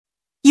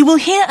You will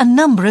hear a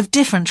number of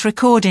different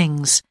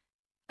recordings,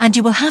 and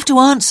you will have to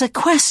answer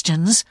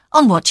questions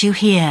on what you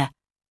hear.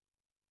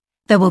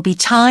 There will be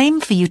time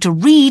for you to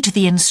read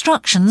the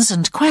instructions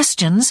and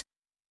questions,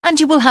 and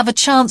you will have a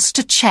chance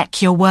to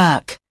check your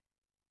work.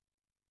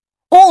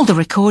 All the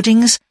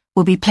recordings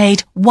will be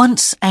played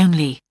once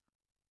only.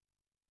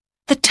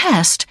 The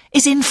test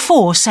is in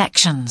 4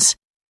 sections.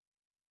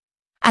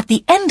 At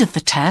the end of the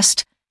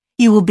test,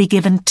 you will be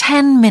given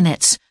 10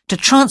 minutes to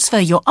transfer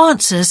your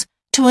answers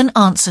to an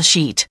answer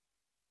sheet.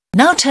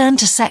 Now turn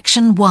to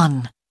section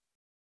 1.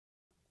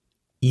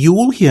 You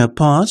will hear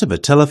part of a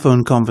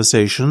telephone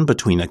conversation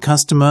between a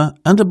customer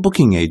and a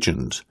booking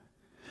agent.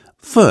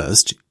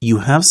 First, you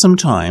have some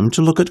time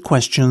to look at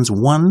questions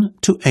 1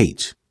 to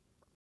 8.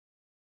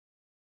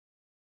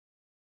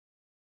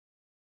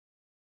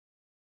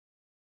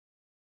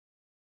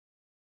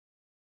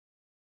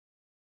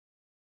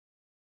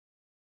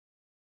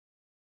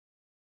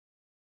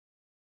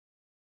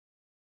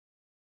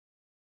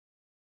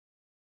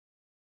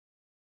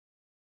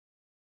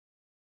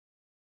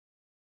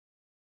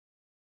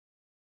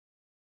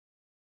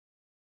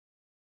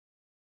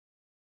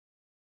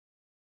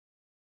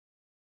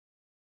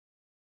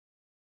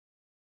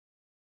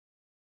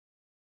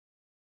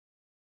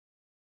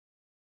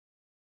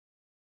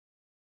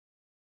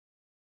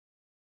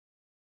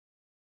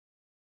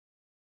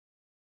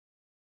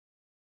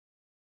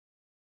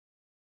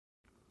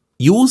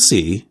 You will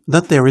see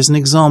that there is an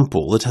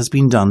example that has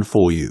been done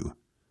for you.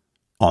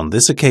 On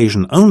this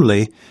occasion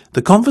only,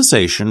 the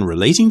conversation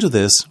relating to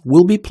this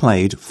will be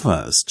played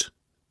first.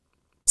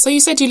 So you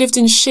said you lived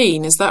in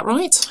Sheen, is that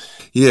right?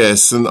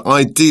 Yes, and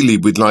ideally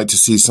we'd like to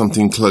see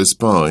something close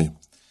by.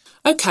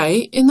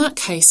 OK, in that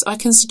case I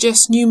can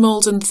suggest New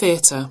Malden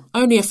Theatre,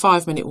 only a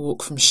 5-minute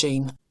walk from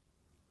Sheen.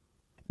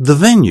 The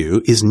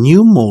venue is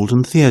New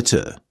Malden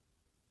Theatre.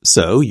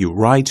 So you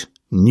write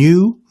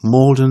New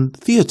Malden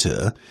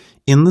Theatre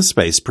in the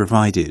space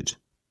provided.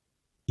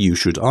 You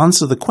should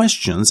answer the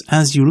questions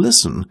as you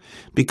listen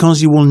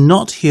because you will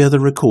not hear the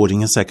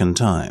recording a second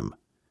time.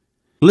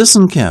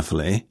 Listen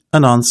carefully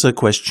and answer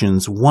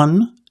questions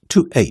 1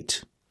 to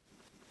 8.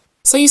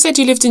 So you said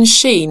you lived in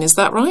Sheen, is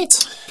that right?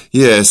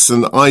 Yes,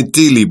 and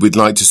ideally we'd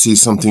like to see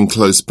something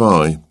close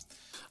by.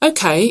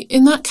 OK,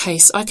 in that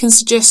case I can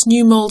suggest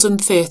New Malden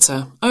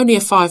Theatre, only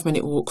a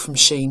 5-minute walk from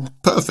Sheen.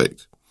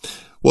 Perfect.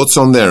 What's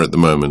on there at the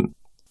moment?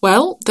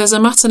 Well, there's a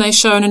matinee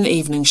show and an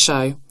evening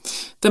show.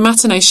 The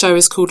matinee show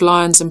is called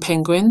Lions and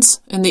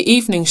Penguins, and the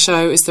evening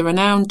show is the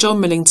renowned John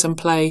Millington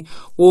play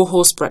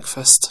Warhorse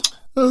Breakfast.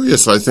 Oh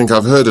yes, I think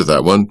I've heard of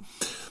that one.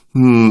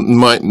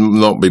 Might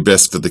not be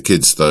best for the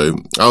kids though.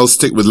 I'll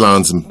stick with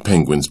Lions and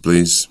Penguins,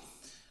 please.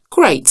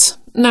 Great.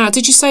 Now,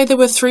 did you say there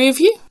were 3 of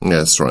you?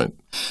 Yes, right.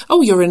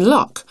 Oh, you're in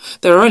luck.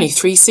 There are only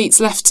 3 seats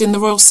left in the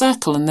Royal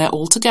Circle and they're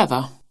all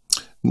together.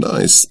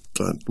 Nice,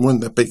 but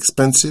won't that be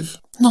expensive?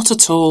 Not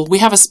at all. We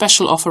have a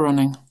special offer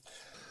running.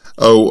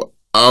 Oh,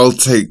 I'll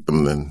take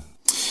them then.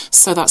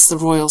 So that's the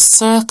Royal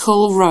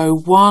Circle, row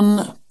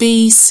 1,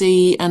 B,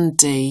 C and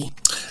D.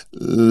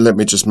 Let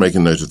me just make a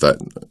note of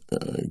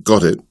that.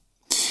 Got it.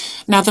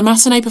 Now, the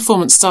matinee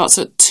performance starts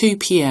at 2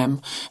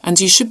 p.m. and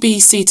you should be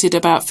seated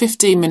about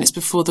 15 minutes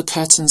before the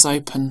curtains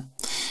open.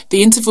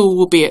 The interval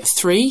will be at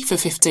 3 for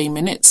 15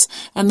 minutes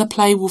and the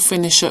play will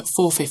finish at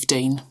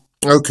 4:15.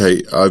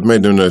 OK, I've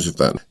made a note of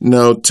that.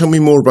 Now, tell me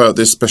more about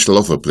this special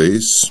offer,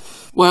 please.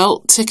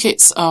 Well,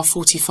 tickets are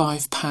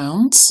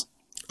 £45.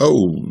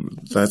 Oh,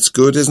 that's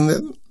good, isn't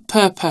it?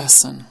 Per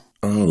person.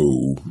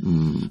 Oh.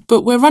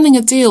 But we're running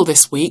a deal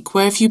this week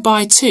where if you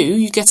buy 2,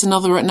 you get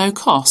another at no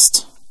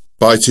cost.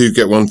 Buy 2,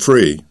 get 1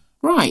 free.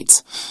 Right.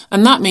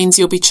 And that means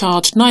you'll be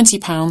charged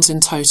 £90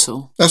 in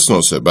total. That's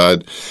not so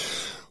bad.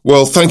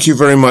 Well, thank you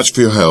very much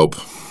for your help.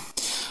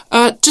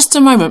 Just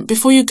a moment.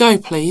 Before you go,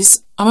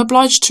 please. I'm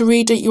obliged to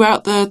read you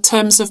out the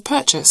terms of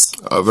purchase.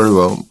 Very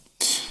well.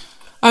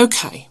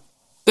 OK.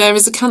 There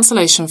is a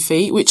cancellation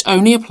fee, which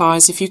only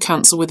applies if you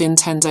cancel within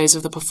 10 days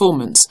of the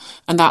performance,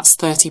 and that's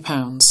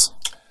 £30.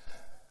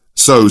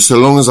 So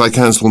long as I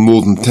cancel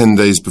more than 10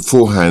 days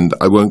beforehand,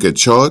 I won't get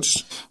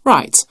charged?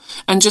 Right.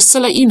 And just to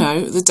let you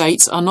know, the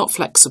dates are not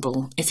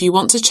flexible. If you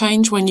want to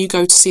change when you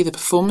go to see the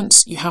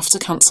performance, you have to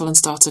cancel and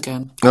start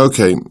again.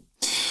 OK.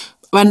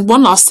 And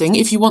one last thing,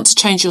 if you want to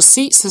change your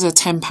seats, there's a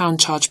 £10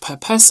 charge per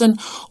person,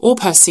 or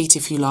per seat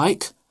if you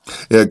like.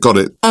 Yeah, got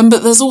it.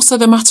 But there's also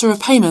the matter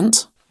of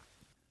payment.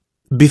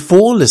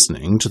 Before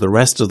listening to the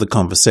rest of the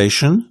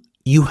conversation,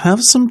 you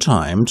have some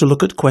time to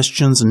look at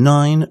questions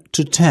 9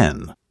 to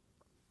 10.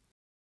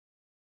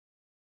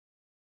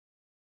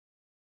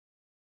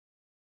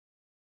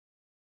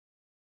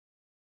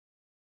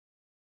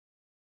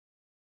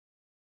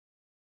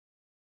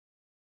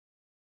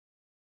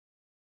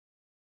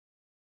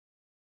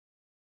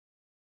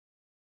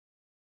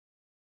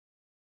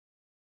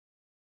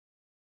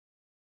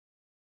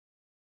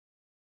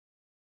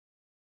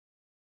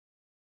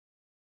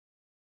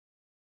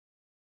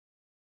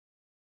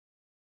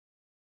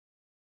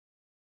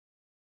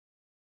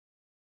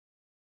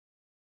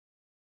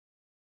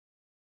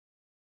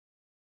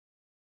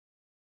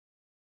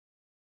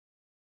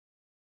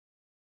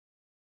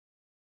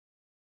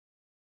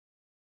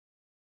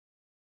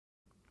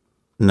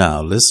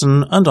 Now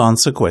listen and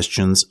answer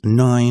questions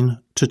 9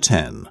 to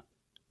 10.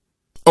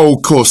 Oh,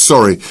 of course,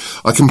 sorry.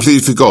 I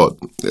completely forgot.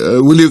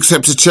 Will you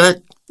accept a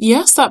cheque?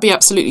 Yes, that'd be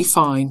absolutely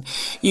fine.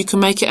 You can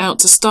make it out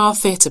to Star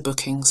Theatre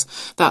Bookings.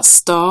 That's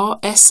Star,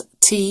 S-T-A-R-R,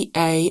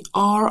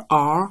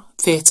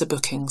 Theatre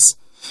Bookings.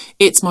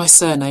 It's my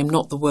surname,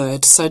 not the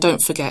word, so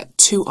don't forget,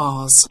 2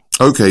 R's.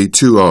 OK,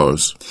 2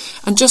 R's.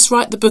 And just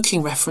write the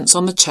booking reference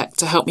on the cheque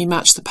to help me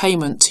match the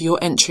payment to your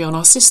entry on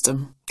our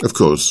system. Of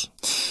course.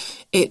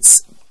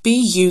 It's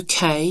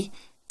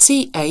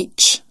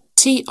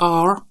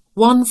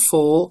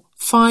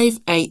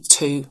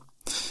BUKTHTR14582.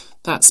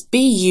 That's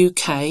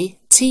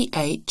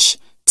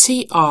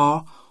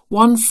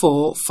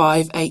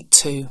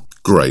BUKTHTR14582.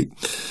 Great.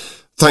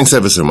 Thanks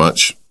ever so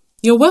much.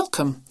 You're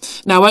welcome.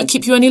 Now, I won't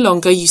keep you any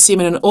longer. You seem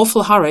in an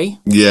awful hurry.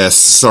 Yes,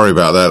 sorry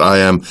about that. I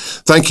am.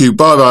 Thank you.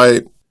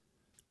 Bye-bye.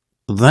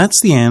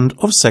 That's the end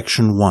of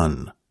section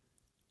 1.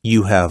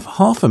 You have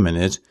half a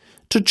minute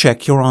to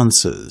check your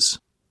answers.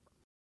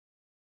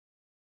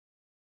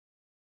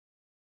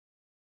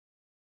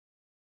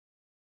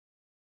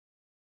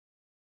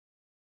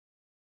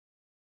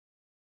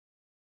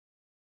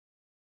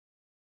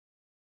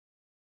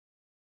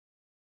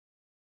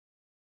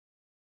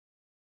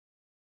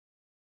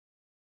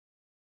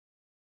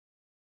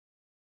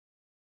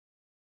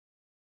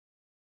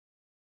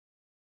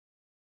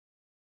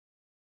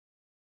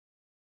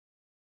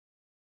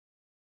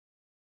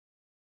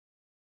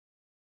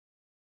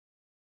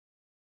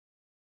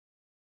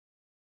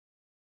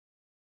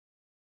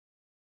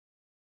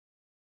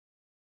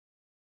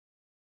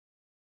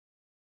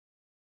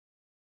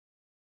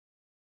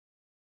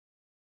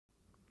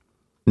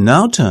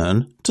 Now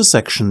turn to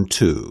Section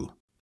 2.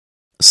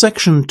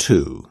 Section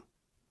 2.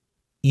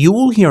 You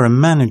will hear a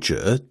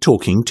manager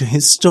talking to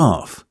his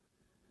staff.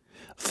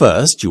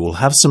 First, you will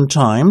have some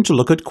time to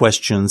look at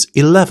questions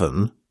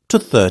 11 to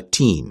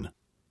 13.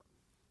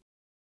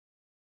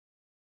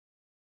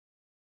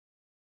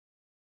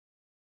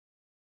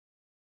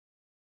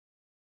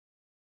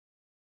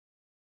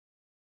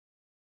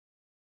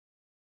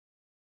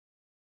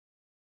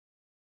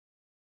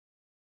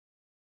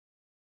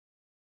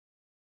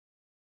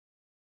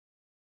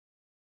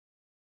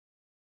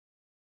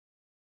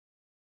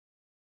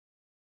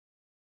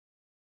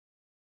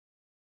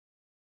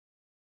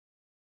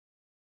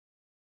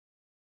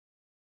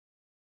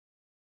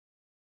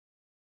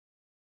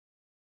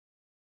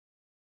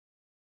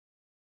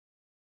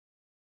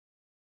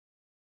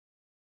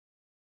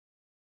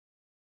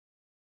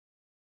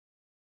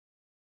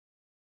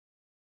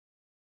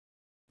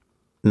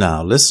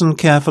 Now listen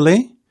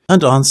carefully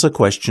and answer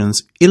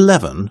questions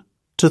 11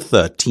 to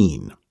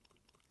 13.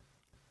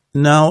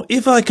 Now,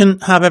 if I can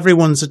have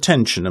everyone's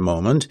attention a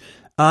moment,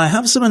 I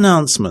have some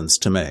announcements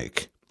to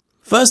make.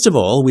 First of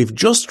all, we've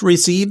just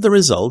received the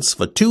results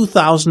for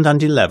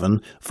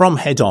 2011 from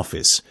head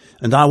office,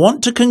 and I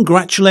want to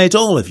congratulate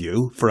all of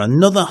you for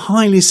another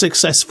highly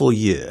successful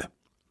year.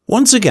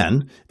 Once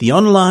again, the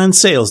online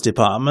sales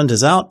department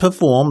has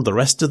outperformed the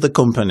rest of the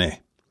company.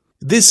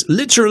 This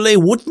literally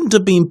wouldn't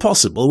have been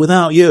possible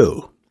without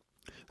you.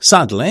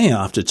 Sadly,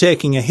 after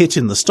taking a hit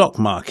in the stock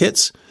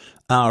markets,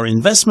 our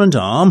investment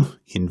arm,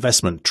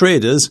 Investment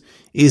Traders,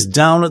 is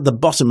down at the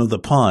bottom of the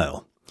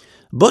pile.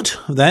 But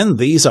then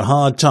these are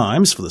hard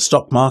times for the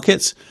stock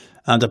markets,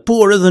 and a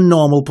poorer than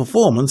normal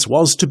performance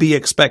was to be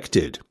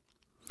expected.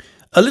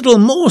 A little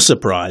more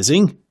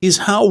surprising is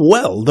how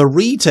well the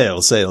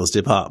retail sales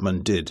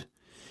department did.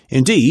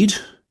 Indeed,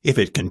 if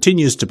it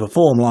continues to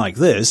perform like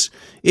this,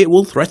 it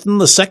will threaten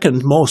the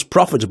second most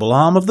profitable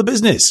arm of the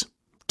business,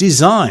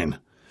 design.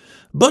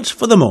 But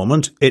for the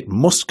moment, it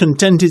must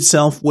content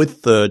itself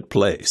with third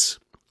place.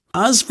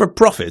 As for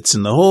profits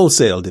in the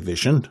wholesale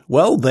division,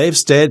 well, they've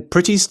stayed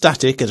pretty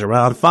static at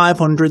around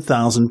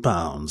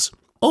 £500,000.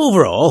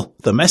 Overall,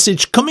 the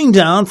message coming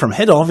down from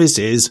head office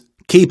is,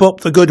 keep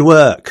up the good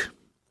work.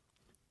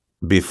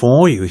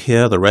 Before you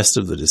hear the rest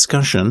of the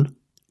discussion,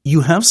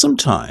 you have some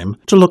time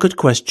to look at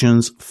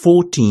questions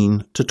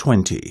 14 to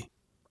 20.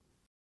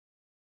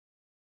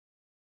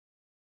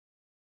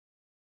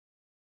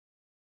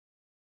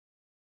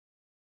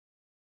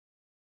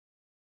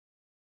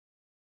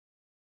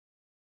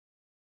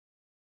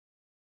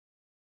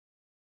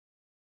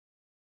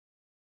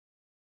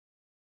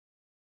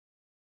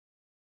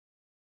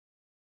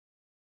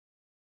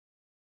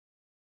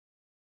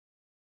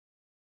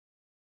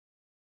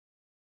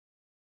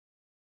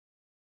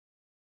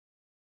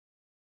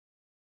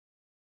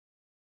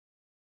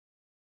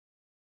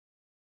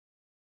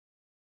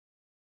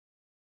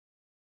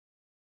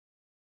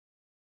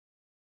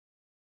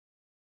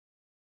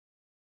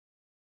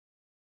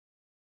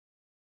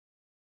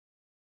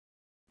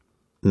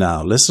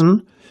 Now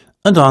listen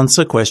and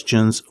answer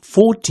questions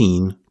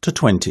 14 to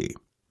 20.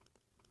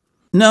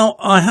 Now,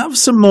 I have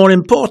some more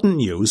important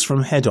news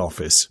from head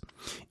office.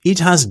 It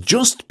has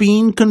just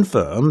been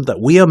confirmed that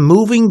we are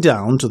moving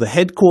down to the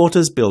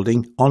headquarters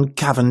building on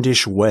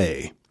Cavendish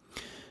Way.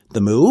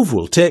 The move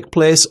will take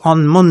place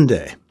on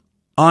Monday.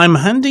 I'm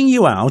handing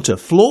you out a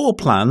floor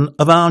plan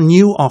of our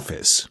new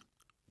office.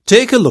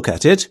 Take a look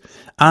at it,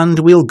 and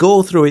we'll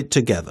go through it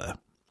together.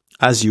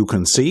 As you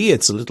can see,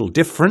 it's a little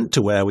different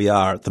to where we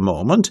are at the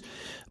moment,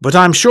 but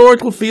I'm sure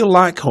it will feel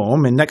like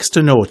home in next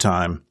to no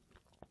time.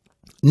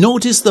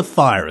 Notice the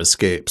fire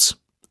escapes.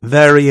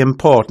 Very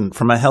important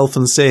from a health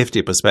and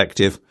safety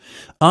perspective,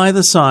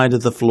 either side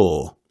of the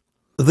floor.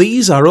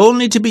 These are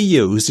only to be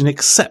used in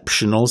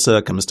exceptional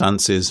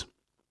circumstances.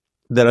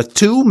 There are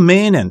 2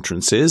 main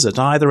entrances at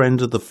either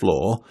end of the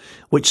floor,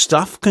 which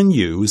staff can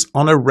use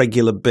on a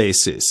regular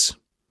basis.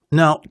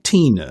 Now,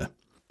 Tina,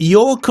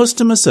 your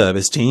customer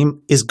service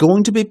team is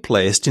going to be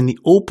placed in the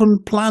open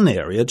plan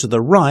area to the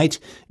right,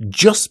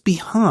 just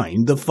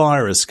behind the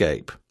fire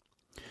escape.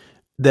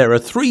 There are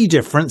 3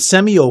 different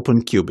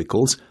semi-open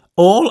cubicles,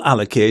 all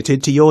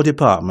allocated to your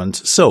department,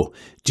 so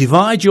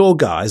divide your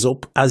guys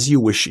up as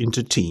you wish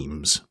into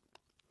teams.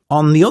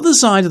 On the other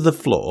side of the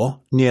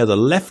floor, near the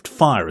left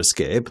fire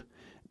escape,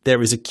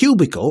 there is a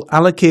cubicle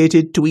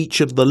allocated to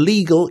each of the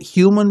legal,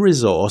 human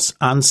resource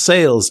and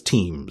sales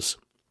teams.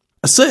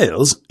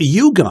 Sales,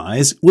 you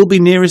guys will be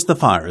nearest the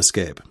fire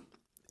escape.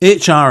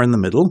 HR in the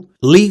middle,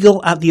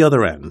 legal at the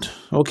other end,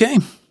 okay?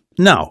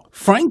 Now,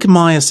 Frank,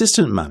 my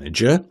assistant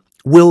manager,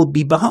 will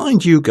be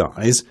behind you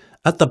guys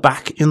at the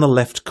back in the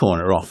left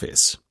corner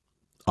office.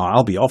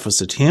 I'll be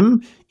opposite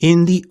him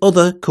in the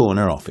other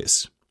corner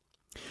office.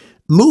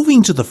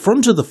 Moving to the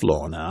front of the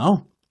floor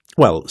now,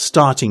 well,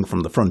 starting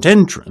from the front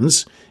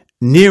entrance,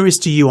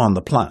 nearest to you on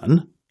the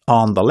plan,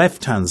 on the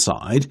left-hand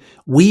side,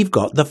 we've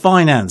got the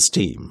finance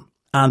team,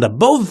 and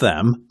above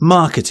them,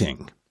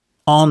 marketing.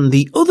 On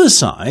the other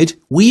side,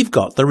 we've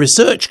got the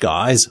research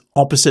guys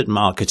opposite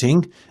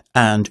marketing,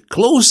 and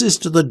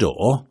closest to the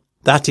door,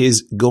 that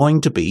is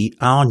going to be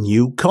our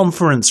new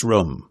conference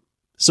room.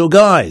 So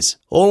guys,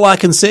 all I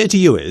can say to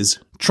you is,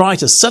 try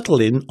to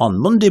settle in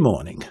on Monday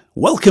morning.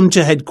 Welcome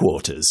to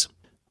headquarters.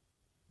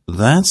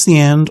 That's the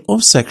end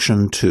of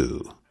section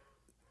 2.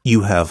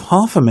 You have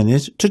half a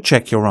minute to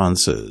check your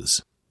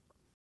answers.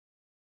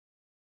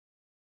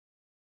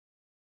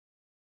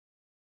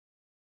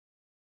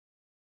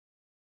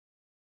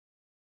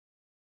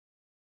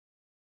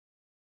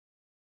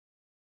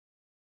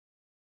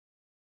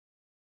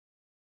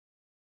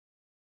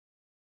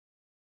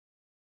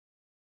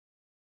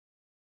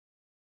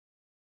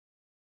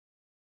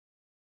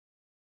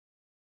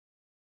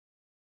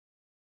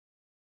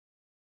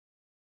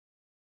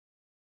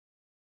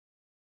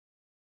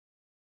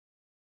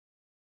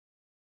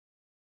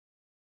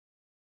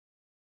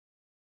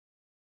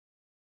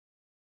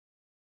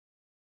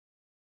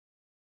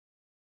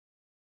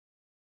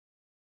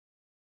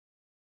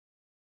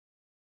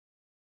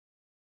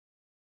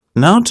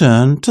 Now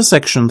turn to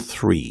Section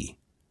 3.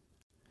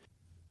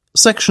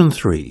 Section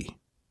 3.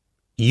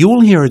 You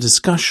will hear a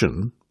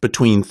discussion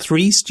between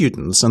 3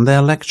 students and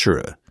their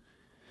lecturer.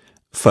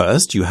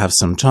 First, you have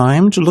some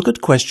time to look at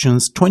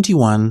questions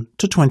 21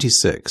 to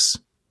 26.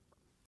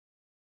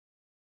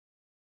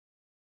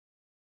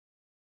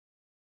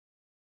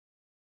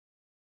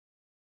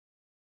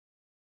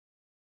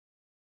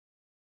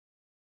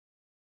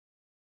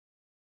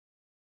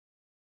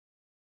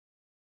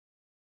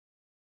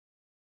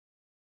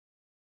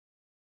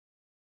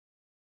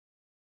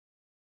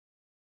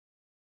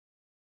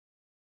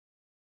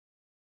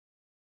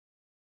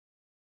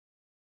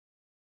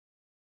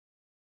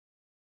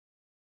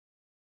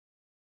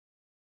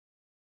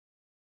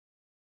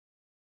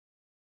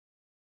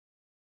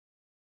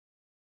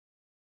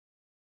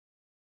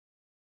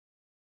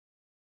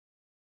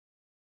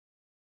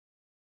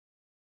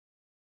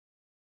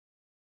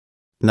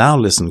 Now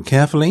listen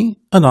carefully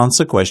and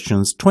answer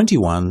questions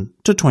 21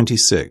 to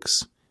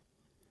 26.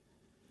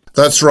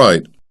 That's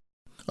right.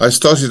 I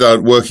started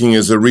out working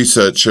as a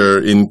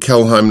researcher in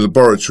Kelheim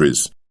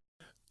Laboratories,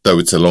 though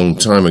it's a long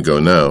time ago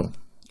now.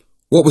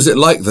 What was it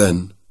like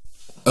then?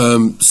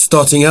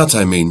 Starting out,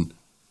 I mean.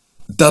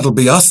 That'll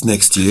be us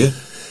next year.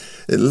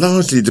 It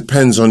largely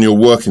depends on your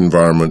work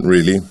environment,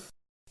 really.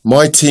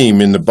 My team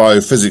in the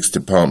biophysics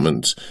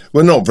department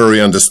were not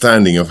very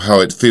understanding of how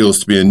it feels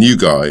to be a new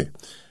guy,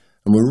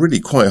 and were really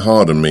quite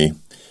hard on me.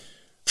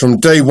 From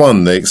day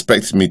one, they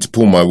expected me to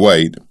pull my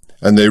weight,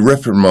 and they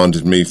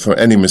reprimanded me for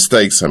any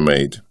mistakes I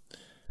made.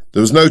 There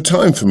was no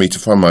time for me to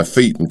find my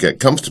feet and get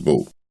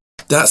comfortable.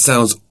 That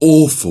sounds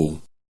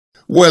awful.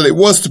 Well, it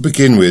was to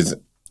begin with,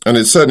 and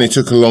it certainly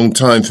took a long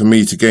time for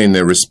me to gain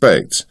their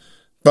respect.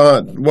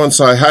 But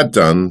once I had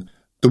done,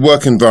 the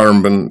work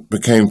environment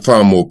became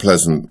far more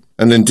pleasant,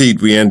 and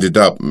indeed we ended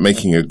up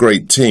making a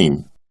great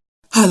team.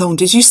 How long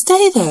did you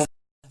stay there?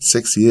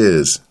 6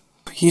 years.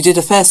 You did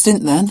a fair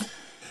stint then?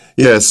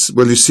 Yes,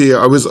 well, you see,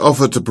 I was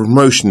offered a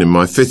promotion in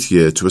my 5th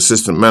year to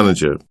assistant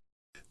manager.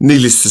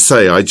 Needless to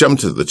say, I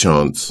jumped at the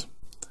chance.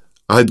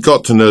 I had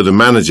got to know the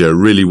manager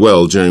really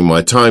well during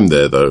my time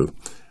there, though,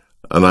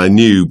 and I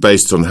knew,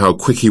 based on how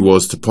quick he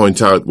was to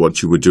point out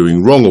what you were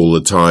doing wrong all the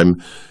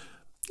time,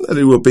 that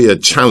it would be a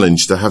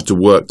challenge to have to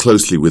work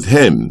closely with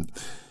him.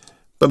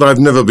 But I've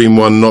never been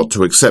one not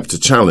to accept a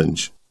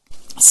challenge.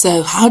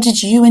 So how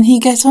did you and he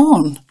get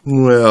on?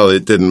 Well,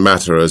 it didn't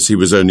matter, as he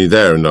was only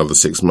there another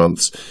 6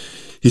 months.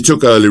 He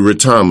took early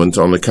retirement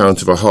on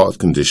account of a heart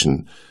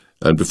condition,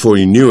 and before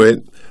you knew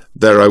it,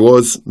 there I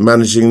was,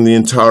 managing the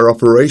entire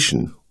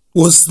operation.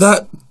 Was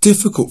that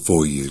difficult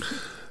for you?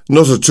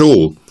 Not at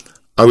all.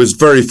 I was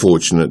very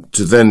fortunate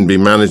to then be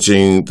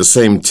managing the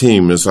same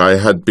team as I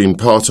had been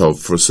part of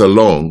for so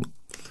long.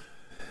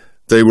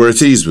 They were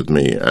at ease with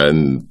me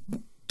and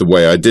the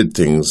way I did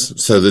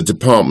things, so the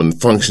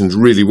department functioned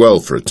really well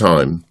for a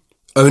time.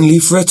 Only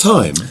for a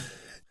time?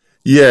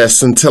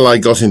 Yes, until I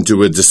got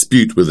into a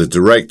dispute with the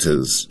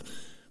directors.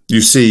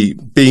 You see,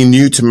 being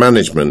new to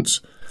management,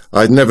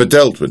 I'd never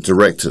dealt with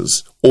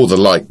directors or the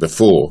like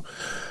before,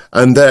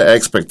 and their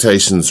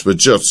expectations were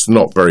just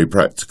not very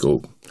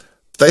practical.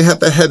 They had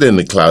their head in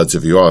the clouds,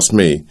 if you ask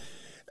me.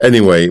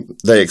 Anyway,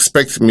 they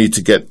expected me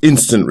to get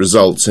instant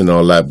results in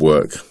our lab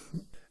work.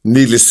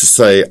 Needless to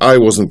say, I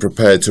wasn't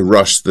prepared to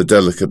rush the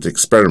delicate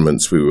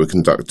experiments we were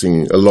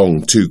conducting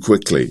along too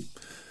quickly.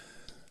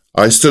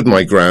 I stood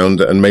my ground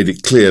and made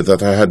it clear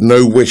that I had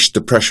no wish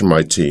to pressure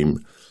my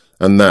team,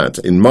 and that,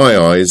 in my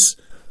eyes,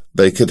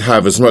 they could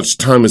have as much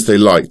time as they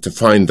liked to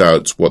find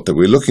out what they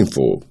were looking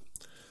for.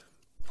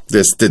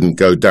 This didn't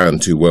go down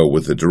too well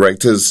with the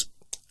directors,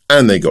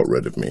 and they got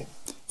rid of me.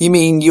 You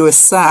mean you were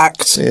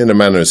sacked? In a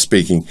manner of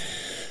speaking.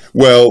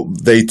 Well,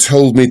 they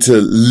told me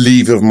to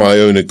leave of my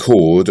own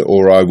accord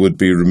or I would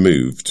be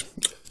removed.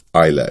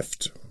 I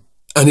left.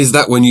 And is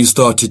that when you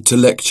started to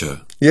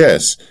lecture?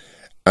 Yes,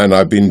 and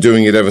I've been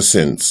doing it ever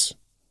since.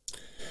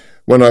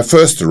 When I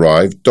first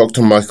arrived,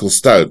 Dr. Michael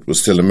Stout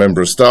was still a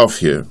member of staff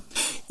here.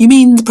 You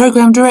mean the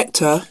programme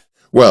director?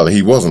 Well,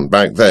 he wasn't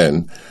back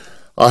then.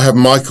 I have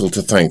Michael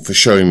to thank for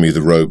showing me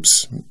the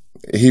ropes.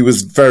 He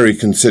was very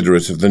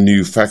considerate of the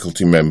new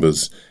faculty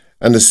members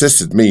and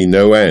assisted me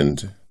no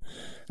end.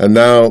 And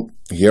now,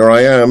 here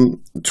I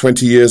am,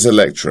 20 years a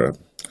lecturer.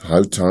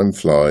 How time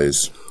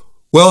flies.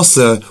 Well,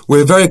 sir,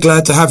 we're very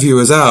glad to have you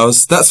as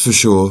ours, that's for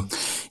sure.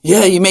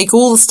 Yeah, you make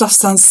all the stuff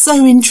sound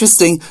so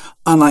interesting,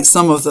 unlike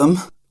some of them.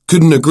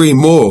 Couldn't agree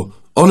more.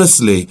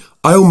 Honestly,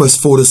 I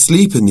almost fall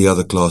asleep in the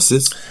other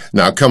classes.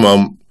 Now, come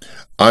on.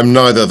 I'm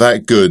neither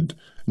that good,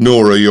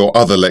 nor are your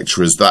other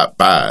lecturers that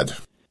bad.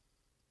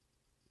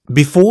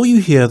 Before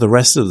you hear the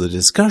rest of the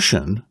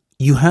discussion,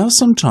 you have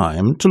some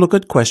time to look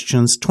at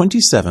questions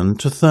 27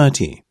 to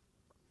 30.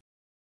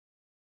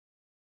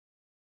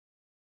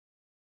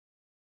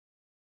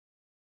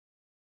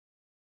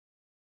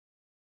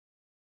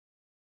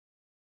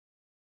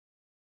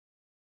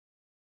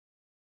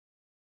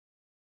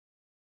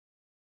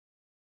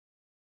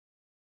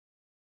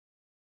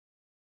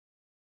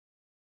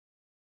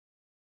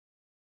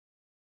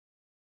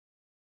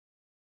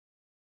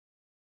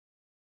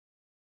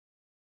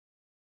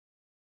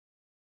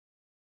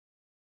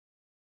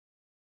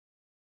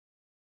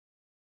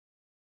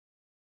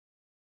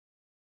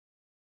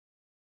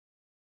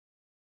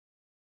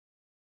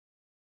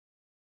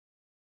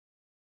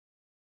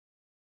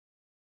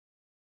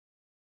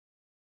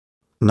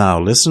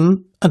 Now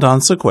listen and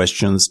answer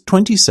questions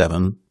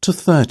 27 to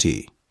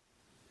 30.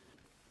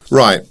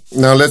 Right,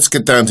 now let's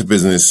get down to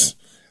business.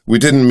 We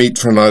didn't meet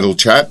for an idle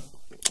chat.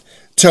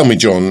 Tell me,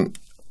 John,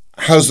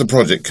 how's the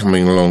project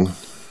coming along?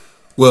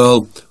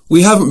 Well,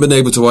 we haven't been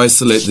able to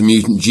isolate the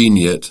mutant gene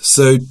yet,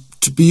 so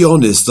to be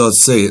honest, I'd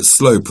say it's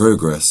slow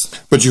progress.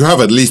 But you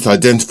have at least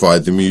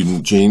identified the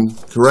mutant gene,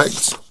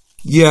 correct?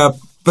 Yeah,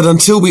 but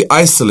until we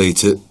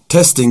isolate it,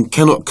 testing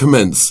cannot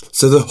commence,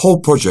 so the whole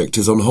project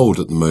is on hold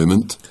at the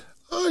moment.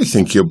 I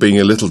think you're being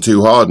a little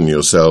too hard on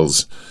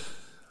yourselves.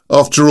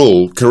 After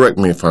all, correct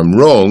me if I'm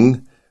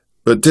wrong,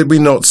 but did we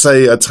not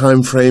say a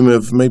time frame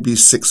of maybe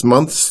 6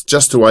 months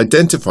just to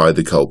identify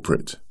the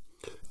culprit?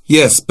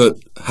 Yes, but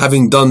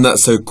having done that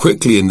so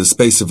quickly in the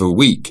space of a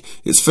week,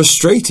 it's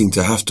frustrating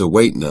to have to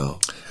wait now.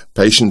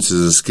 Patience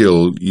is a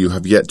skill you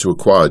have yet to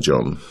acquire,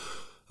 John.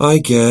 I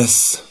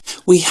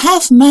guess. We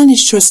have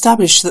managed to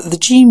establish that the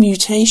gene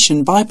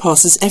mutation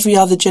bypasses every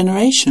other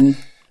generation.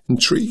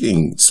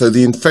 Intriguing. So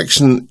the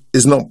infection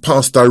is not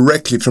passed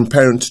directly from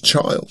parent to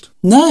child?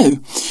 No.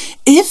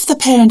 If the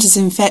parent is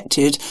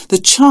infected, the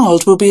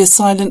child will be a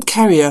silent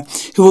carrier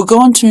who will go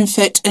on to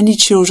infect any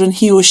children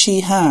he or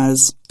she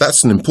has.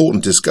 That's an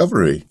important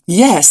discovery.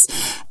 Yes,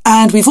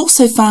 and we've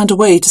also found a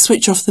way to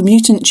switch off the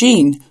mutant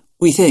gene,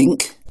 we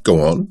think.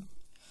 Go on.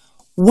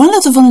 One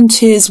of the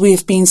volunteers we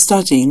have been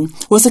studying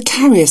was a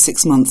carrier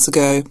 6 months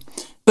ago,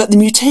 but the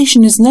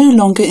mutation is no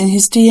longer in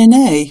his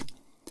DNA.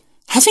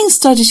 Having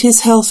studied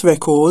his health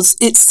records,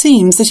 it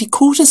seems that he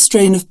caught a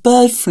strain of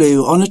bird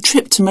flu on a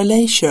trip to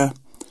Malaysia.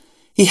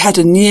 He had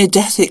a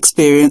near-death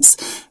experience,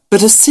 but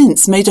has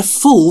since made a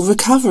full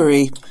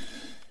recovery.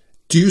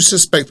 Do you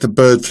suspect the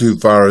bird flu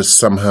virus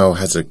somehow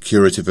has a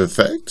curative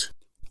effect?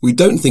 We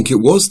don't think it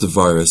was the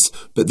virus,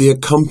 but the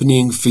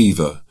accompanying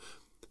fever.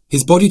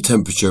 His body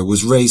temperature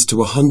was raised to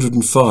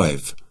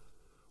 105.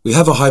 We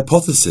have a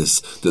hypothesis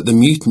that the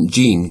mutant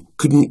gene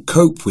couldn't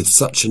cope with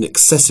such an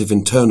excessive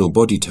internal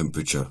body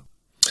temperature.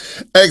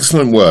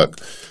 Excellent work.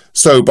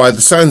 So, by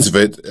the sounds of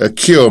it, a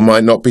cure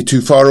might not be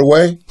too far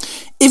away?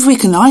 If we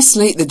can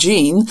isolate the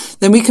gene,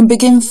 then we can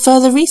begin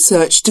further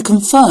research to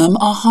confirm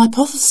our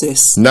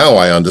hypothesis. Now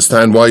I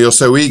understand why you're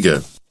so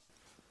eager.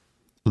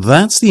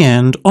 That's the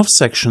end of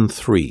section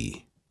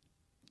 3.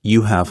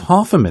 You have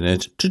half a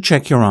minute to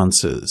check your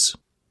answers.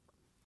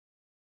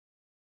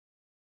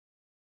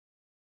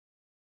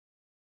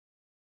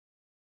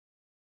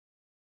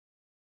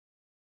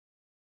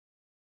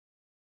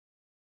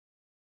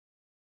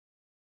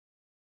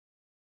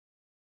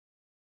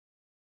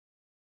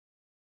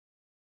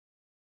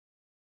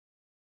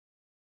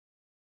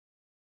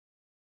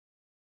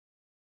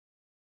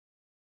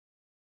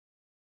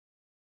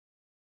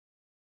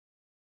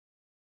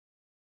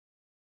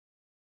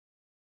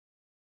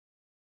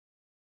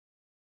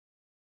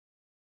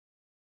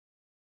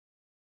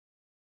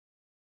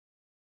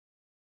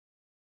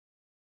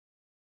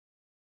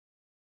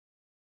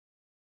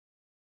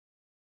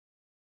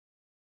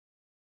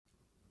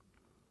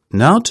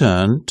 Now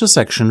turn to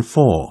section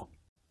 4.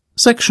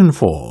 Section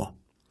 4.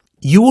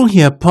 You will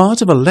hear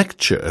part of a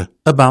lecture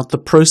about the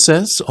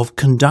process of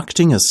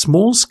conducting a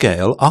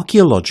small-scale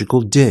archaeological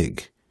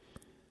dig.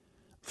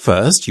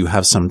 First, you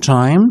have some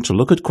time to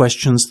look at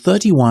questions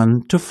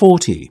 31 to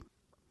 40.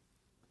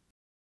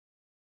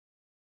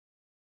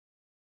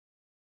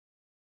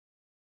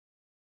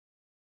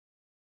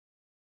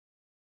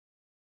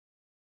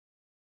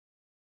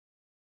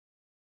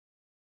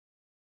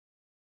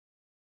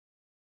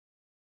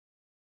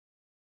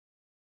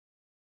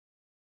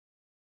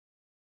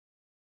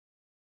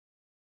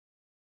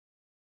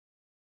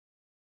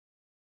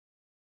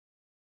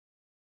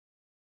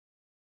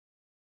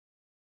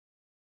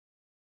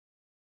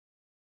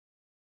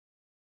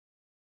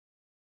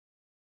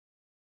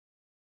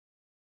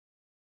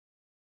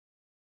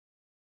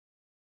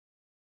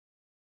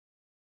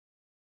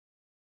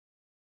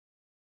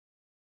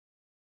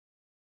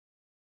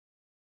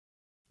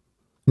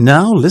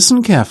 Now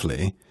listen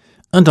carefully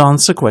and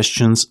answer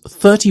questions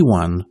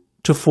 31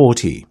 to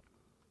 40.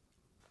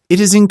 It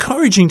is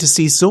encouraging to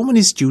see so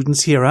many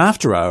students here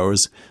after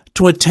hours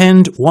to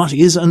attend what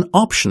is an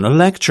optional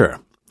lecture.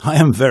 I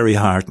am very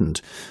heartened.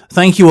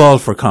 Thank you all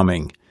for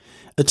coming.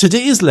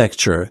 Today's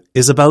lecture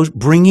is about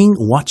bringing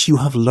what you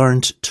have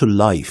learnt to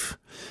life,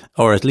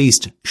 or at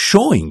least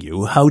showing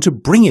you how to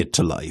bring it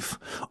to life,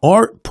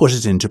 or put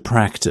it into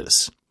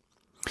practice.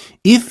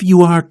 If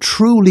you are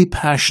truly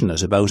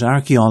passionate about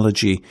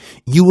archaeology,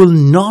 you will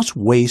not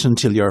wait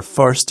until your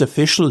first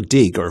official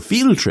dig or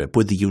field trip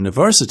with the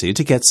university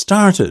to get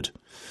started.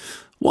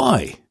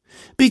 Why?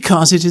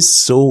 Because it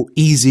is so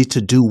easy to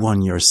do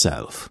one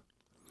yourself.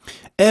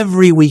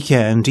 Every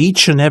weekend,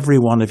 each and every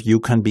one of you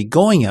can be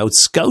going out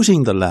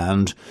scouting the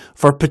land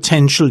for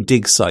potential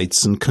dig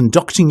sites and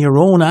conducting your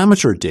own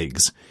amateur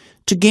digs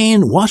to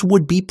gain what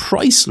would be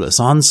priceless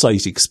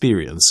on-site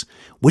experience,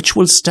 which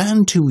will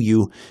stand to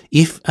you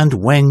if and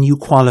when you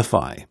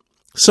qualify.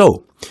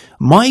 So,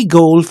 my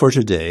goal for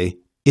today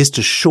is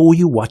to show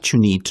you what you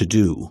need to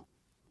do.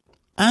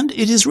 And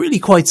it is really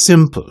quite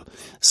simple.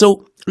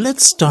 So,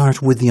 let's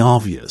start with the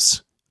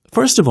obvious.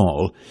 First of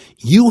all,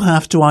 you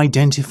have to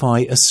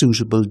identify a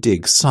suitable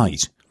dig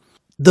site.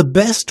 The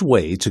best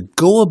way to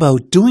go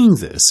about doing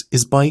this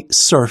is by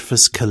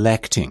surface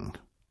collecting,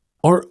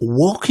 or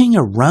walking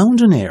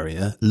around an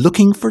area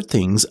looking for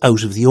things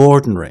out of the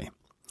ordinary.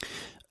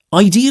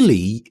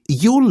 Ideally,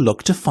 you'll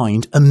look to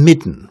find a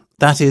midden,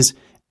 that is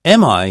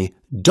M-I-D-D-E-N,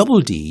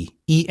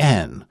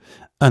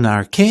 an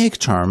archaic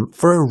term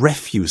for a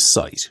refuse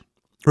site.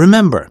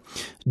 Remember,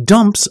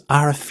 dumps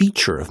are a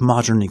feature of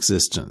modern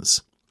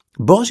existence.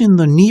 But in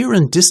the near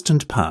and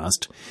distant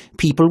past,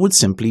 people would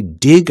simply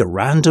dig a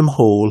random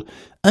hole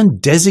and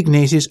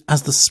designate it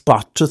as the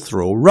spot to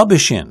throw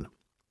rubbish in.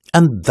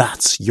 And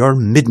that's your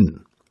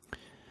midden.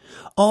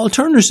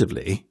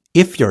 Alternatively,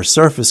 if your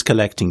surface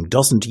collecting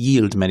doesn't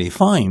yield many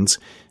finds,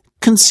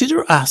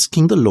 consider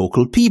asking the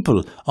local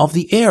people of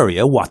the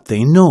area what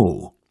they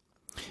know.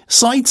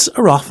 Sites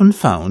are often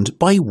found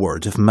by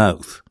word of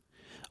mouth.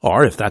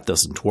 Or if that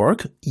doesn't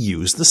work,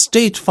 use the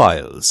state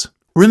files.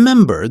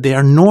 Remember, they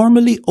are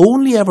normally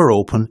only ever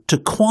open to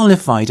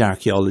qualified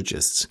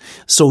archaeologists,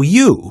 so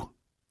you,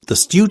 the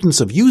students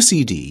of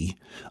UCD,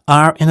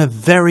 are in a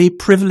very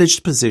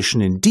privileged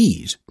position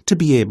indeed to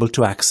be able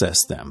to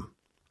access them.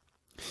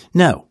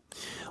 Now,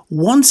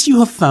 once you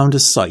have found a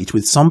site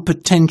with some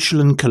potential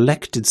and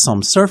collected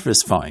some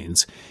surface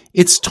finds,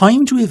 it's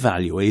time to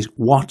evaluate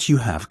what you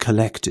have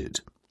collected.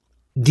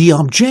 The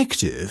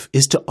objective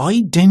is to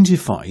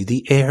identify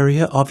the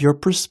area of your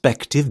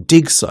prospective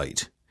dig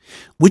site,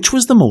 which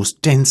was the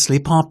most densely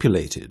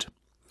populated,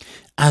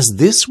 as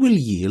this will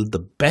yield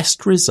the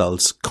best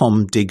results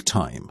come dig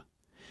time.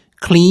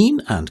 Clean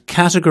and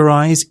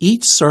categorize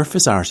each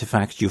surface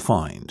artifact you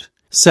find.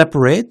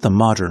 Separate the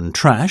modern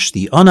trash,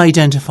 the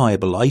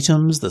unidentifiable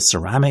items, the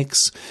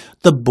ceramics,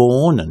 the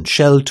bone and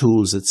shell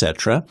tools,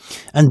 etc.,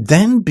 and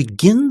then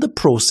begin the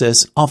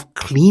process of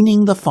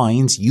cleaning the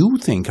finds you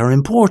think are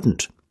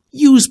important.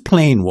 Use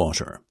plain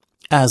water,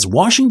 as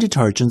washing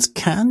detergents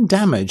can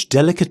damage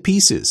delicate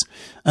pieces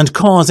and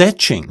cause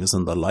etchings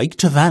and the like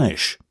to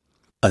vanish.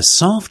 A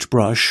soft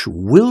brush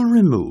will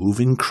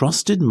remove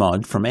encrusted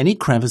mud from any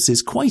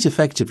crevices quite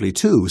effectively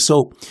too,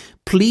 so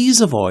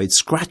please avoid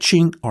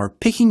scratching or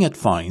picking at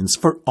finds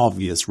for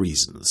obvious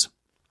reasons.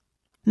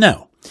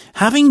 Now,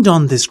 having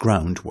done this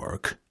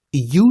groundwork,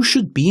 you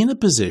should be in a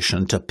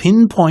position to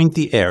pinpoint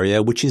the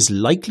area which is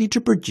likely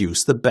to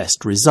produce the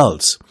best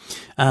results,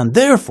 and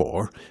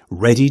therefore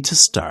ready to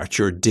start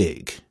your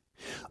dig.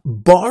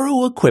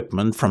 Borrow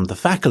equipment from the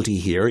faculty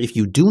here if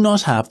you do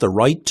not have the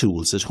right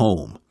tools at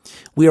home.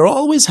 We are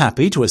always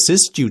happy to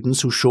assist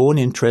students who show an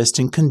interest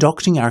in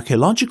conducting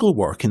archaeological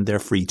work in their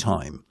free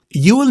time.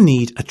 You will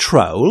need a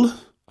trowel,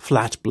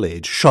 flat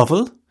blade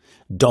shovel,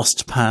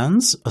 dust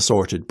pans,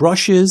 assorted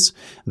brushes,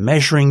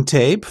 measuring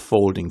tape,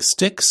 folding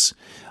sticks,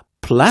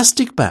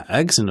 plastic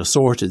bags in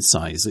assorted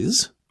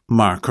sizes,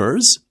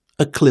 markers,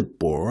 a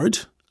clipboard,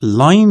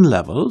 line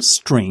level,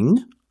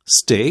 string,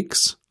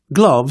 stakes,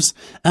 gloves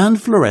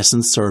and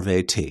fluorescent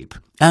survey tape.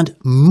 And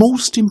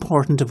most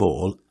important of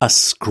all, a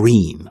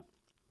screen.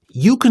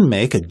 You can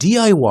make a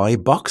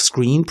DIY box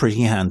screen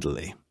pretty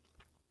handily.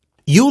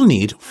 You'll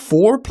need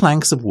 4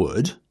 planks of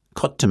wood,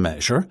 cut to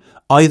measure,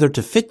 either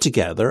to fit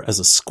together as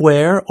a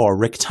square or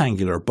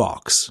rectangular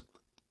box.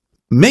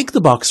 Make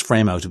the box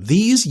frame out of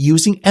these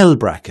using L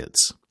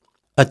brackets.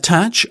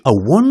 Attach a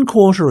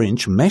 1/4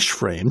 inch mesh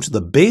frame to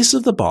the base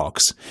of the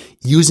box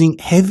using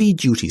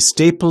heavy-duty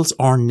staples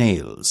or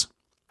nails.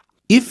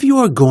 If you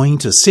are going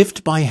to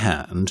sift by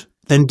hand,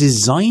 then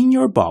design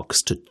your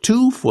box to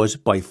 2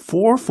 foot by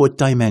 4 foot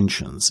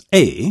dimensions,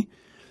 A,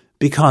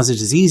 because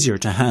it is easier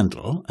to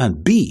handle,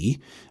 and B,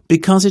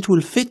 because it will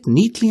fit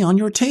neatly on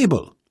your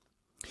table.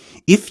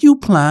 If you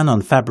plan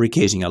on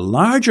fabricating a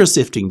larger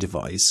sifting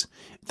device,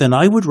 then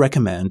I would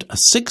recommend a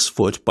 6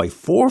 foot by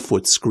 4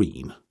 foot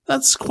screen.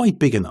 That's quite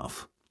big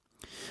enough.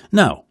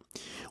 Now,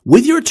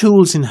 with your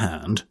tools in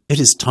hand,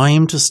 it is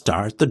time to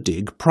start the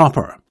dig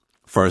proper.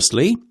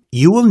 Firstly,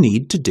 you will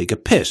need to dig a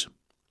pit.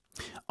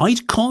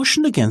 I'd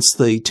caution against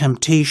the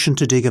temptation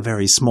to dig a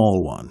very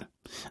small one,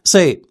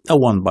 say a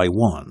 1 by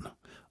 1.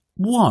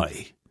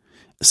 Why?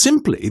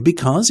 Simply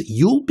because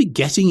you'll be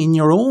getting in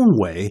your own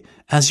way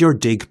as your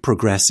dig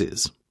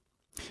progresses.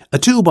 A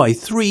 2 by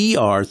 3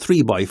 or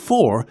 3 by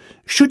 4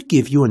 should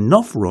give you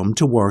enough room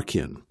to work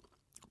in.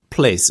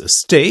 Place a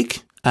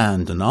stake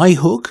and an eye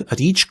hook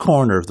at each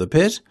corner of the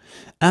pit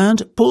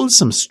and pull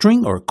some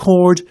string or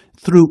cord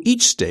through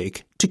each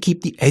stake to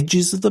keep the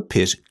edges of the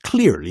pit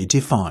clearly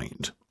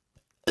defined.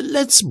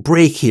 Let's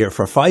break here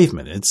for 5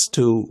 minutes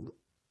to...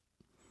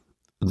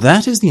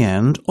 That is the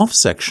end of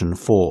section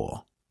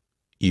 4.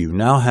 You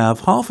now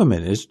have half a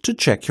minute to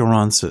check your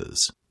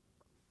answers.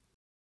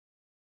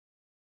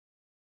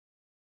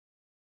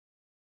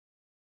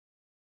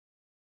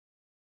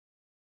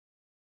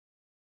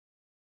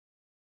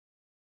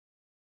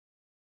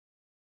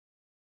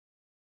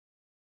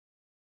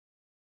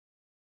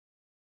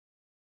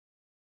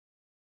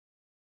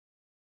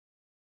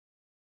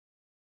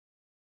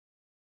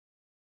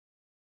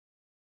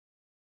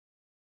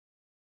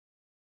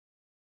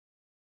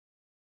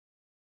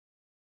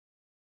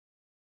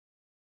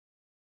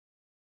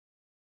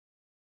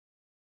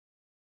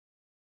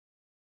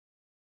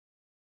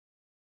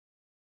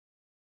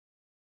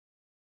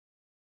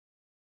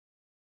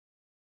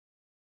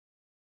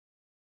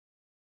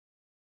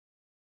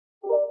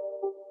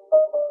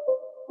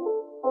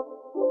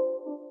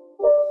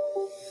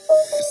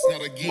 It's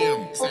not a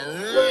game, it's a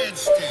rap.